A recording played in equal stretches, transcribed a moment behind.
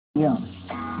Yeah,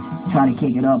 try to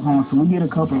kick it up, homie. So we did a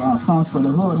couple songs for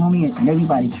the hood, homie, and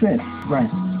everybody tripped.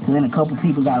 Right. So then a couple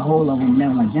people got a hold of them, and they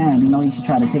were like, damn, you know, you should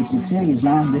try to take this serious,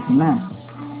 man, this and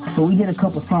that. So we did a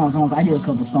couple songs, homie. I did a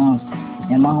couple songs,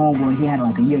 and my homeboy, he had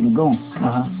like a year to go.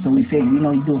 So we figured, you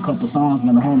know, you do a couple songs,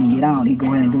 when the homie get out, he go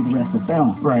ahead and do the rest of the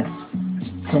film. Right.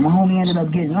 So my homie ended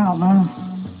up getting out, man.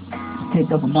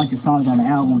 Picked up a bunch of songs on the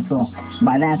album, so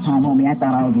by that time, homie, I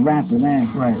thought I was a rapper, man.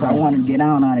 Right. So I wanted to get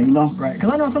out on it, you know? Right.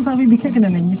 Because I know sometimes we be kicking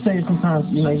them, and you say sometimes,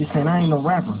 you know, you're saying, I ain't no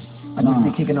rapper. I just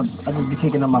be kicking up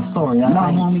my story.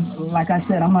 Homie, like I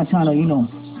said, I'm not trying to, you know,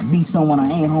 be someone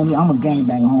I ain't, homie. I'm a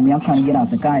gangbanger, homie. I'm trying to get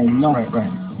out the guys, you know? Right.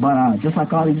 But just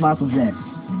like all these rappers that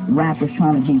rappers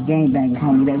trying to be gangbangers,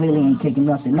 homie, they really ain't kicking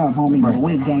nothing up, homie. Right. But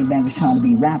we gangbangers trying to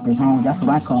be rappers, homie. That's what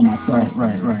I call myself.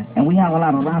 Right. And we have a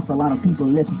lot of raps, a lot of people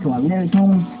listen to our lyrics,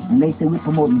 homie, and they say we're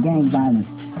promoting gang violence.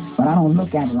 But I don't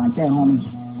look at it like that, homie,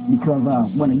 because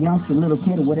when a youngster, little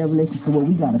kid, or whatever listens to what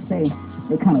we gotta say,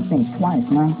 they kind of think twice,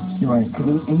 man. You're right.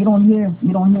 And you don't hear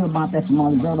about that from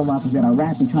all these other rappers that are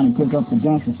rapping, trying to take up the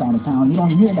gangster side of town. You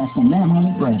don't hear that from them,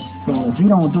 homie. Right. So if we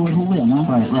don't do it, who will, man?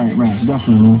 Right.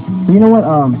 Definitely, man. So you know what?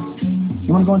 You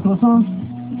want to go into a song?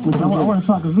 I want to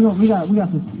talk because we got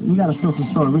to spill some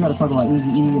story. We got to talk about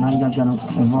Easy E and how you guys got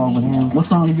involved with him.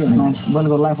 What song is it, man? We're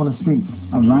gonna go Life on the Street.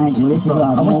 All right. Well, this is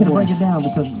I want you to break it down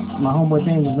because my homeboy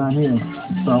Dane is not here,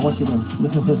 so I want you to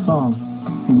listen to this song.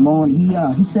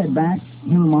 He sat back,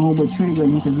 him and my homeboy Trigger,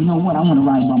 and he said, you know what, I want to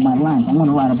write about my life. I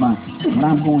want to write about what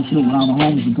I'm going through, what all the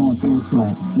homies are going through, so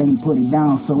let me put it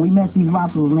down. So we met these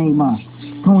rappers named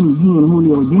Tony G and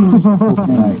Julio G.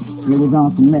 It was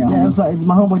on from there. Yeah, it's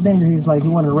my homeboy Dane, he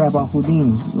wanted to rap off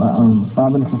Houdini, 5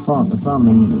 minutes of funk or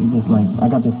something, and he's just like, I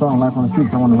got this song, Life on the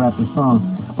Street, so I want to rap this song.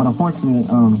 But unfortunately,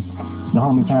 the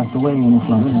homie passed away, and it's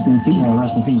like, rest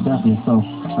in peace, definitely. So,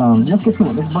 let's get to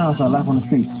it. This is Brownside, Life on the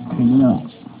Street.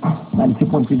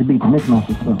 92.3 The Beat, the Mix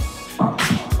Master, so.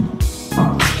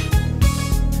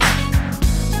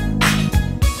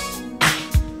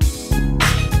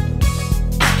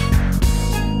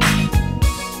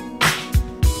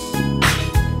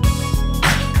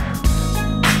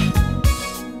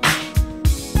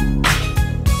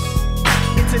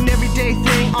 It's an everyday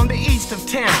thing on the east of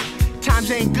town.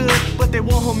 Times ain't good, but they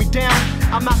won't hold me down.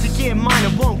 I'm out to get mine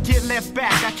and won't get left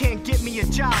back. I can't get me a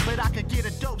job, but I could get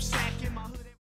a dope sound.